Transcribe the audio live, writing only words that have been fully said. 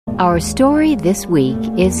Our story this week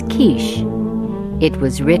is Keesh. It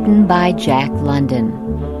was written by Jack London.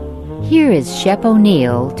 Here is Shep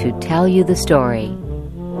O'Neill to tell you the story.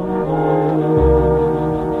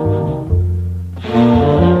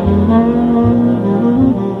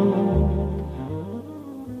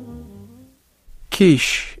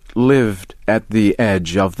 Keesh lived at the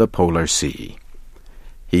edge of the polar sea.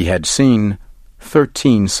 He had seen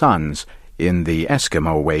 13 suns in the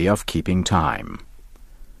Eskimo way of keeping time.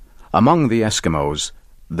 Among the Eskimos,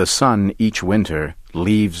 the sun each winter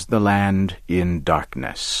leaves the land in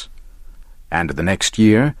darkness, and the next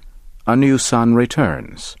year a new sun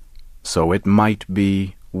returns, so it might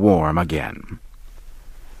be warm again.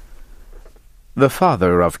 The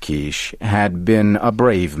father of Keesh had been a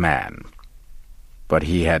brave man, but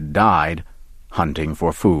he had died hunting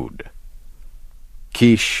for food.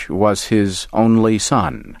 Keesh was his only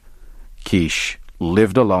son. Keesh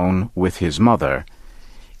lived alone with his mother,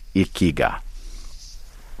 Ikiga.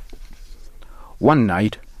 One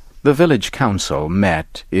night, the village council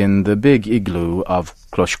met in the big igloo of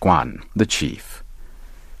Kloshkwan, the chief.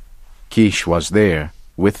 Keesh was there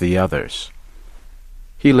with the others.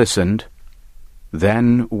 He listened,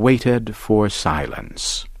 then waited for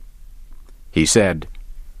silence. He said,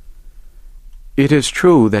 "It is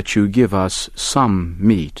true that you give us some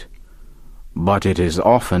meat, but it is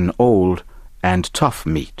often old and tough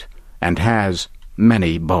meat, and has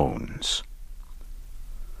many bones."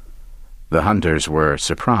 The hunters were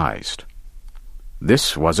surprised.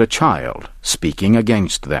 This was a child speaking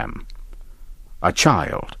against them. A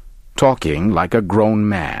child talking like a grown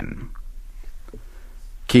man.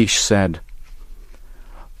 Keesh said,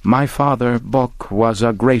 "My father, Bok, was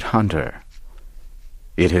a great hunter.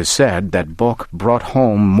 It is said that Bok brought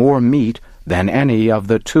home more meat than any of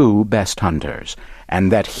the 2 best hunters,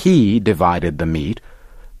 and that he divided the meat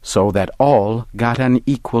so that all got an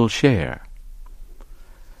equal share."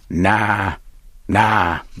 "Nah,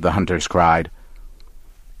 nah," the hunters cried.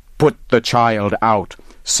 "Put the child out.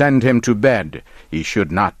 Send him to bed. He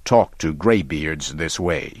should not talk to graybeards this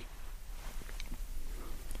way."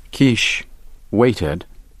 Keesh waited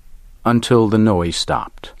until the noise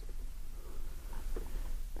stopped.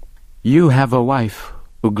 "You have a wife,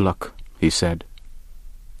 Ugluk," he said,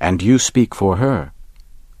 "and you speak for her.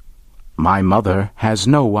 My mother has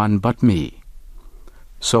no one but me,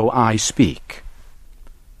 so I speak.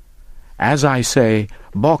 As I say,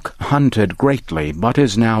 Bok hunted greatly, but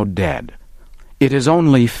is now dead. It is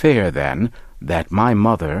only fair, then, that my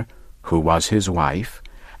mother, who was his wife,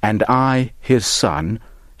 and I, his son,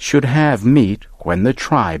 should have meat when the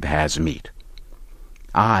tribe has meat.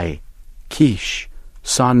 I, Keesh,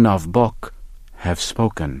 son of Bok, have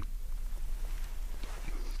spoken."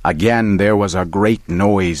 Again there was a great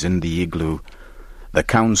noise in the igloo. The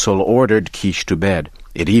council ordered Keesh to bed.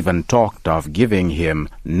 It even talked of giving him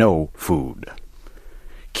no food.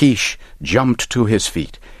 Keesh jumped to his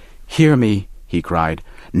feet. "Hear me," he cried.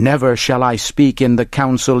 "Never shall I speak in the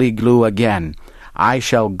council igloo again. I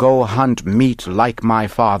shall go hunt meat like my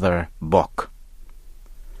father, Bok."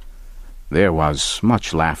 There was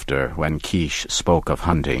much laughter when Keesh spoke of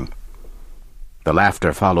hunting. The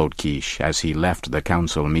laughter followed Keesh as he left the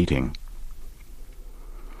council meeting.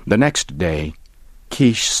 The next day,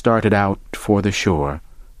 Keesh started out for the shore,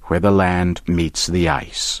 where the land meets the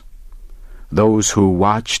ice. Those who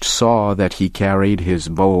watched saw that he carried his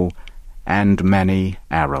bow and many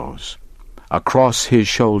arrows. Across his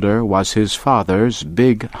shoulder was his father's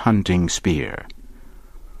big hunting spear.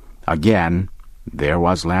 Again there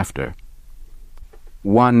was laughter.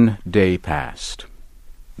 One day passed,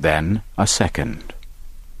 then a second.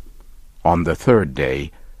 On the 3rd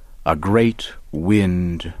day, a great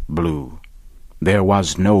wind blew. There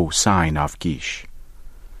was no sign of Keesh.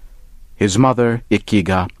 His mother,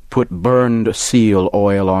 Ikiga, put burned seal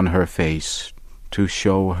oil on her face to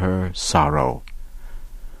show her sorrow.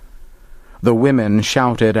 The women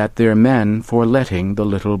shouted at their men for letting the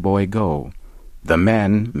little boy go. The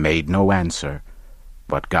men made no answer,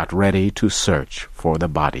 but got ready to search for the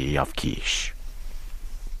body of Keesh.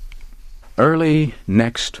 Early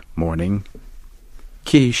next morning,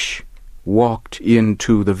 Keesh walked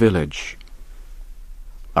into the village.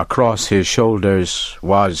 Across his shoulders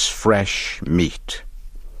was fresh meat.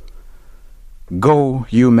 "Go,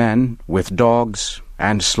 you men, with dogs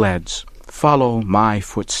and sleds, follow my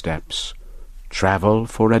footsteps. Travel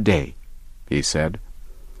for a day," he said.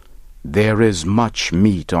 "There is much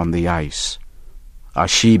meat on the ice, a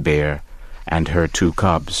she-bear and her 2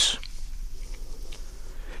 cubs."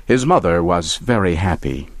 His mother was very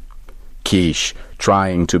happy. Keesh,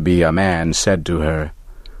 trying to be a man, said to her,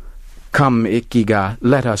 "Come, Ikiga,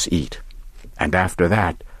 let us eat, and after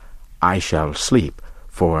that I shall sleep,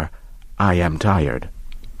 for I am tired."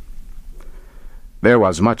 There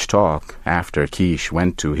was much talk after Keesh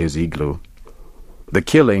went to his igloo. The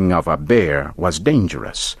killing of a bear was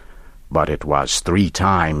dangerous, but it was 3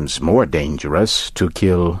 times more dangerous to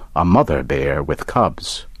kill a mother bear with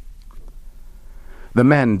cubs. The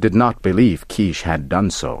men did not believe Keesh had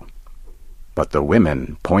done so, but the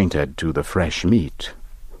women pointed to the fresh meat.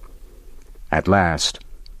 At last,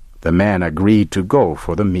 the men agreed to go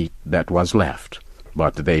for the meat that was left,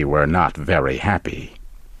 but they were not very happy.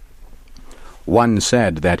 One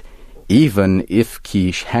said that even if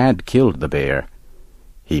Keesh had killed the bear,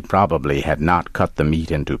 he probably had not cut the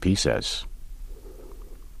meat into pieces.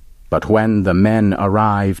 But when the men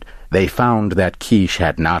arrived, they found that Keesh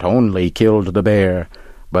had not only killed the bear,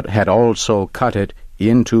 but had also cut it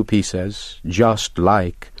into pieces, just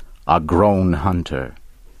like a grown hunter.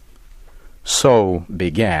 So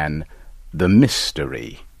began the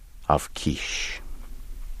mystery of Keesh.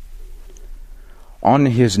 On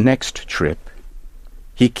his next trip,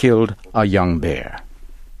 he killed a young bear,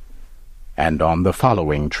 and on the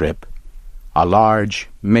following trip, a large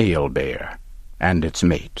male bear and its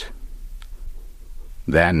mate.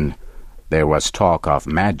 Then there was talk of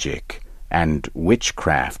magic and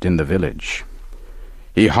witchcraft in the village.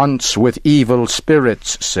 "He hunts with evil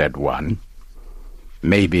spirits," said one.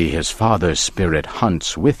 "Maybe his father's spirit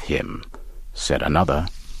hunts with him," said another.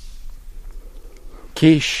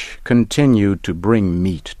 Keesh continued to bring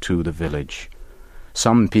meat to the village.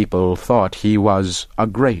 Some people thought he was a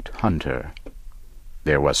great hunter.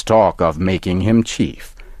 There was talk of making him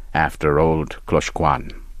chief after old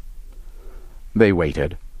Kloshkwan. They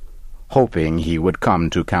waited, hoping he would come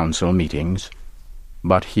to council meetings,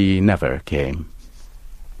 but he never came.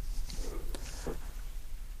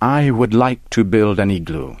 "I would like to build an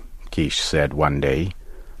igloo," Keesh said one day,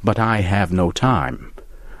 "but I have no time.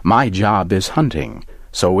 My job is hunting,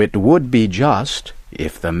 so it would be just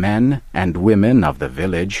if the men and women of the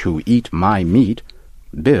village who eat my meat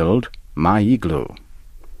build my igloo."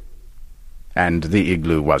 And the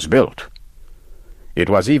igloo was built. It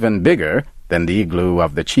was even bigger than the igloo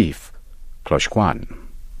of the chief, Kloshkwan.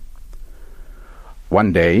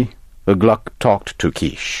 One day, Ugluk talked to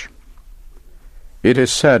Keesh. "It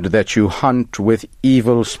is said that you hunt with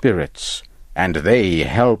evil spirits, and they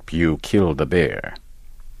help you kill the bear."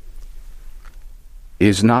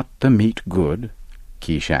 "Is not the meat good?"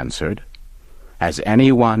 Keesh answered. "Has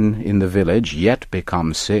anyone in the village yet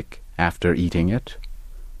become sick after eating it?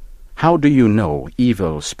 How do you know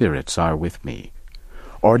evil spirits are with me?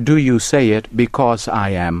 Or do you say it because I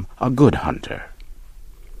am a good hunter?"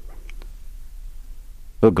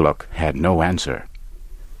 Ugluk had no answer.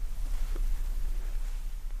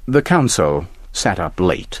 The council sat up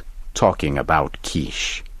late, talking about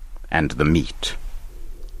Keesh and the meat.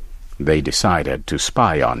 They decided to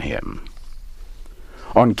spy on him.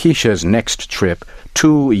 On Keesh's next trip,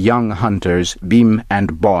 2 young hunters, Bim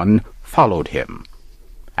and Bon, followed him.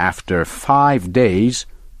 After 5 days,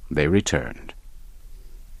 they returned.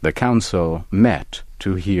 The council met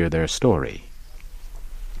to hear their story.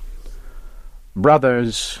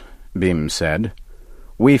 "Brothers," Bim said,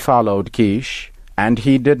 "we followed Keesh, and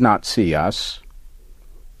he did not see us.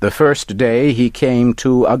 The first day he came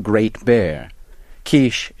to a great bear.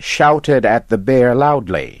 Keesh shouted at the bear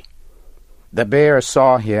loudly. The bear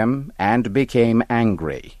saw him and became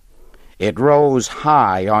angry. It rose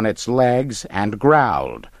high on its legs and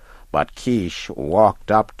growled, but Keesh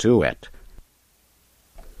walked up to it."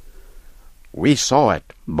 "We saw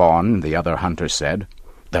it," Bon, the other hunter, said.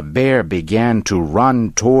 "The bear began to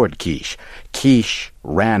run toward Keesh. Keesh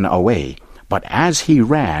ran away, but as he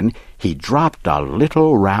ran, he dropped a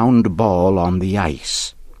little round ball on the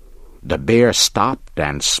ice. The bear stopped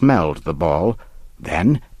and smelled the ball,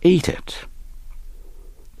 then ate it.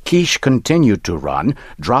 Keesh continued to run,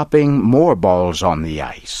 dropping more balls on the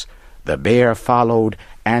ice. The bear followed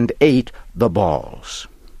and ate the balls."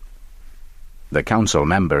 The council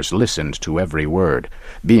members listened to every word.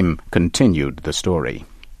 Bim continued the story.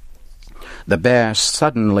 "The bear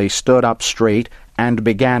suddenly stood up straight and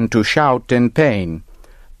began to shout in pain.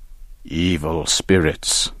 'Evil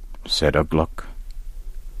spirits,' said Ugluk.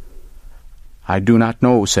 "I do not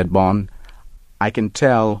know," said Bon. "I can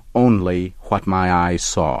tell only what my eyes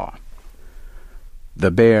saw." The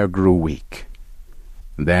bear grew weak.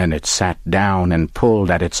 Then it sat down and pulled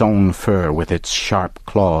at its own fur with its sharp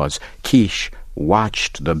claws. Keesh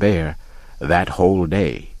watched the bear that whole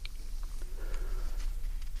day.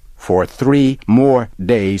 For 3 more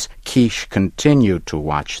days, Keesh continued to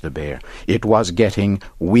watch the bear. It was getting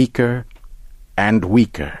weaker and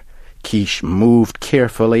weaker. Keesh moved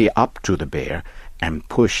carefully up to the bear and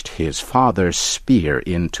pushed his father's spear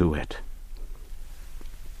into it.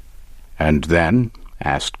 "And then?"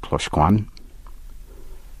 asked Closhquan.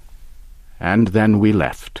 "And then we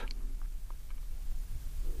left."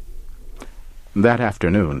 That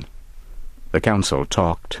afternoon, the council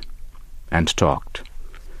talked and talked.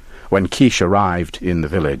 When Keesh arrived in the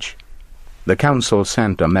village, the council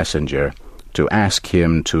sent a messenger to ask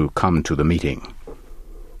him to come to the meeting.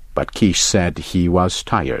 But Keesh said he was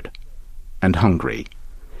tired and hungry.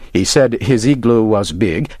 He said his igloo was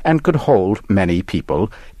big and could hold many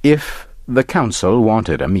people if the council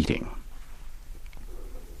wanted a meeting.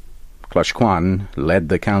 Closhquan led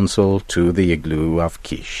the council to the igloo of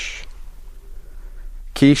Keesh.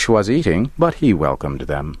 Keesh was eating, but he welcomed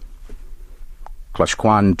them.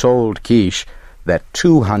 Closhquan told Keesh that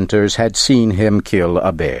 2 hunters had seen him kill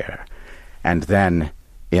a bear, and then,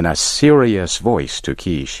 in a serious voice to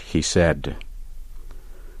Keesh, he said,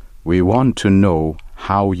 "We want to know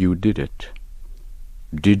how you did it.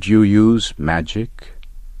 Did you use magic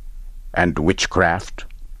and witchcraft?"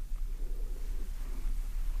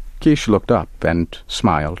 Keesh looked up and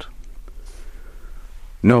smiled.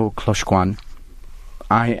 "No, Closhquan,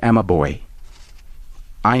 I am a boy.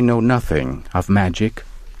 I know nothing of magic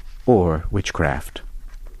or witchcraft.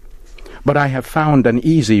 But I have found an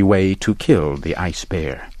easy way to kill the ice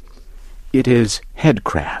bear. It is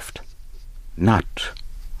headcraft, not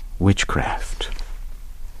witchcraft."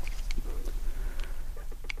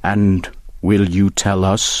 "And will you tell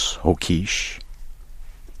us, O Keesh?"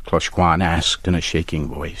 Closhquan asked in a shaking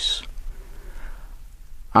voice.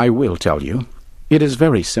 "I will tell you. It is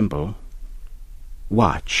very simple.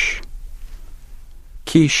 Watch."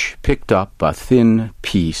 Keesh picked up a thin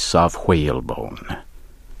piece of whalebone.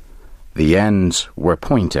 The ends were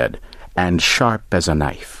pointed and sharp as a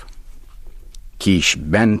knife. Keesh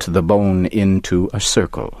bent the bone into a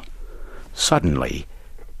circle. Suddenly,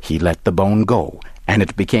 he let the bone go, and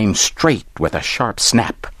it became straight with a sharp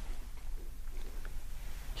snap.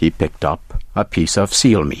 He picked up a piece of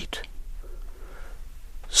seal meat.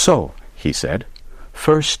 "So," he said,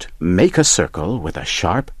 "first make a circle with a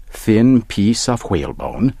sharp, thin piece of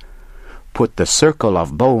whalebone. Put the circle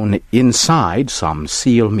of bone inside some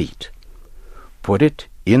seal meat. Put it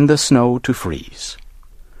in the snow to freeze.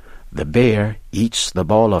 The bear eats the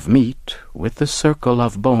ball of meat with the circle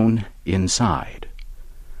of bone inside.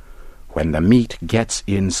 When the meat gets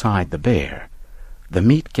inside the bear, the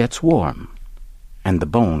meat gets warm, and the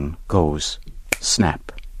bone goes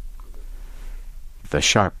snap. The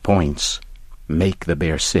sharp points make the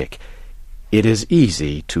bear sick. It is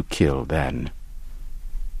easy to kill then.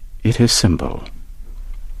 It is simple."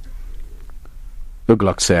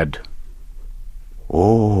 Ugluk said,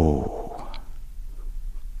 "Oh."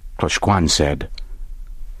 Closhquan said,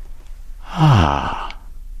 "Ah."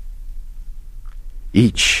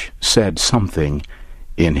 Each said something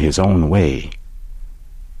in his own way,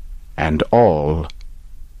 and all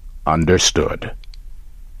understood.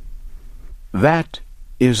 That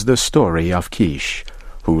is the story of Keesh,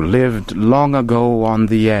 who lived long ago on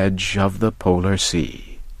the edge of the polar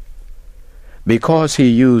sea. Because he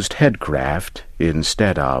used headcraft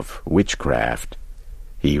instead of witchcraft,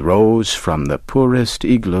 he rose from the poorest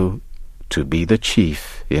igloo to be the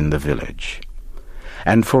chief in the village.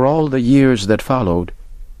 And for all the years that followed,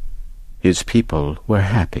 his people were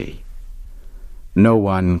happy. No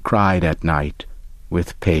one cried at night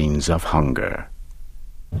with pains of hunger.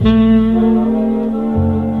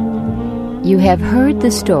 You have heard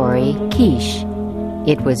the story, Keesh.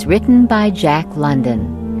 It was written by Jack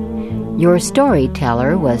London. Your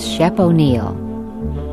storyteller was Shep O'Neill.